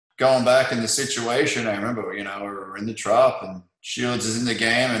going back in the situation, I remember, we were in the drop and Shields is in the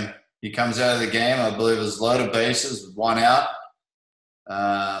game and he comes out of the game. I believe it was loaded bases with one out.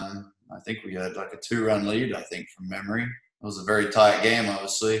 I think we had like a 2-run lead, I think, from memory. It was a very tight game,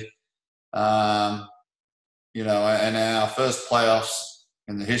 obviously. Um, and our first playoffs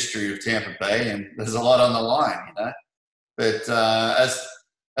in the history of Tampa Bay, and there's a lot on the line. But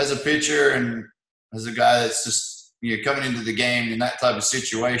as a pitcher and as a guy that's just coming into the game in that type of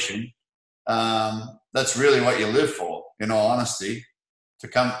situation, that's really what you live for, in all honesty, to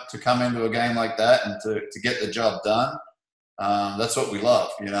come into a game like that and to get the job done. That's what we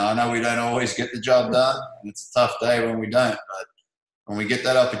love. I know we don't always get the job done, and it's a tough day when we don't. But when we get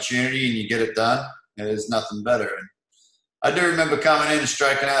that opportunity and you get it done, there's nothing better. And I do remember coming in and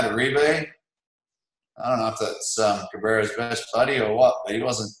striking out at Rebay. I don't know if that's Cabrera's best buddy or what, but he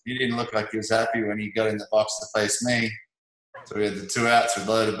didn't look like he was happy when he got in the box to face me. So we had the 2 outs with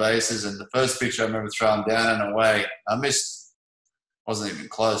loaded bases, and the first pitch I remember throwing down and away, I missed, wasn't even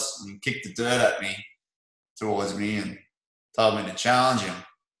close, and he kicked the dirt at me, towards me, and told me to challenge him.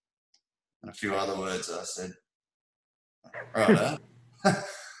 And a few other words I said, right.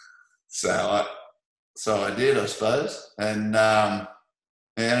 So I did, I suppose. And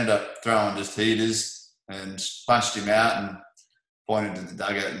he ended up throwing just heaters and punched him out and pointed to the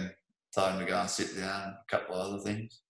dugout and told him to go and sit down and a couple of other things.